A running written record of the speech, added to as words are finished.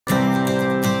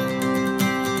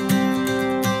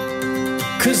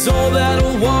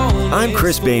I'm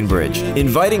Chris Bainbridge,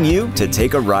 inviting you to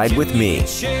take a ride with me.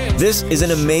 This is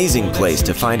an amazing place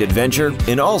to find adventure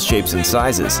in all shapes and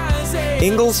sizes.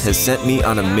 Ingles has sent me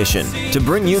on a mission to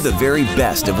bring you the very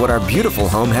best of what our beautiful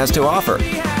home has to offer.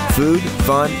 Food,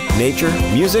 fun, nature,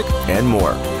 music, and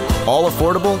more. All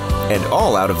affordable and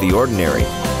all out of the ordinary.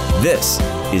 This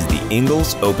is the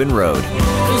Ingles Open Road.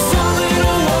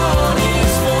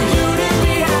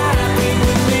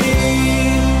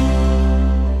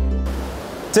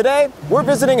 Today, we're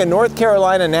visiting a North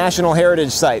Carolina National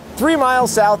Heritage Site 3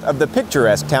 miles south of the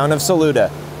picturesque town of Saluda,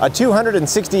 a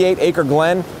 268-acre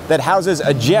glen that houses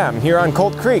a gem here on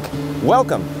Colt Creek.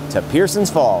 Welcome to Pearson's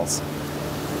Falls.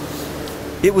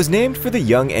 It was named for the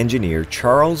young engineer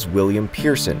Charles William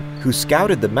Pearson, who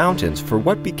scouted the mountains for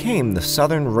what became the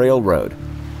Southern Railroad.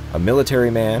 A military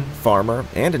man, farmer,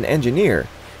 and an engineer,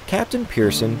 Captain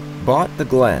Pearson bought the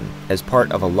Glen as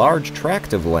part of a large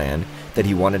tract of land that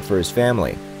he wanted for his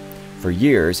family. For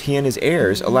years, he and his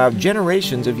heirs allowed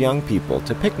generations of young people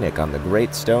to picnic on the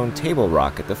great stone table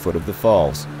rock at the foot of the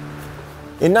falls.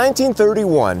 In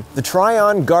 1931, the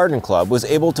Tryon Garden Club was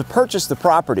able to purchase the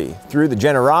property through the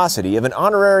generosity of an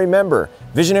honorary member,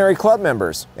 visionary club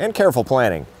members, and careful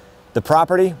planning. The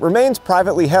property remains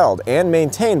privately held and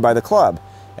maintained by the club,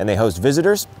 and they host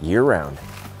visitors year-round.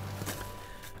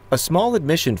 A small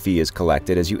admission fee is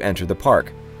collected as you enter the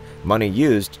park, money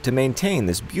used to maintain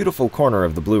this beautiful corner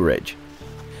of the Blue Ridge.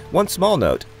 One small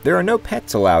note, there are no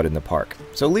pets allowed in the park,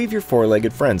 so leave your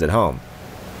four-legged friends at home.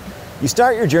 You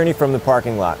start your journey from the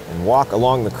parking lot and walk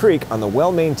along the creek on the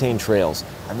well-maintained trails.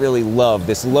 I really love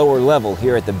this lower level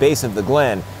here at the base of the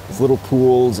Glen, with little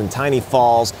pools and tiny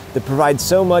falls that provide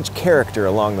so much character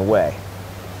along the way.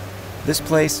 This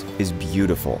place is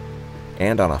beautiful,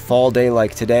 and on a fall day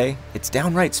like today, it's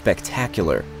downright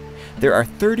spectacular. There are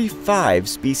 35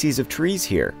 species of trees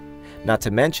here, not to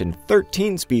mention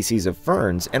 13 species of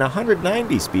ferns and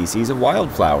 190 species of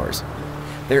wildflowers.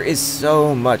 There is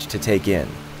so much to take in,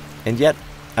 and yet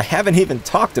I haven't even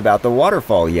talked about the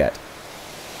waterfall yet.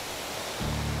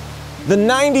 The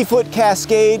 90-foot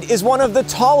Cascade is one of the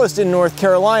tallest in North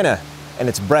Carolina, and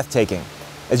it's breathtaking.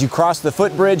 As you cross the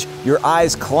footbridge, your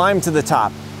eyes climb to the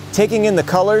top, taking in the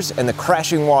colors and the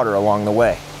crashing water along the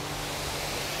way.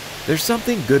 There's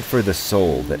something good for the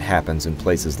soul that happens in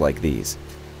places like these.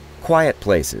 Quiet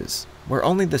places, where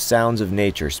only the sounds of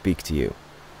nature speak to you.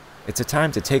 It's a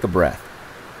time to take a breath,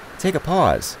 take a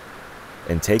pause,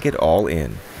 and take it all in.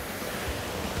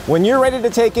 When you're ready to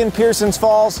take in Pearson's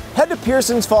Falls, head to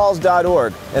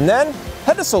pearsonsfalls.org, and then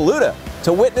head to Saluda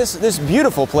to witness this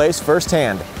beautiful place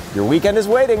firsthand. Your weekend is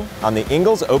waiting on the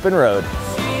Ingles Open Road.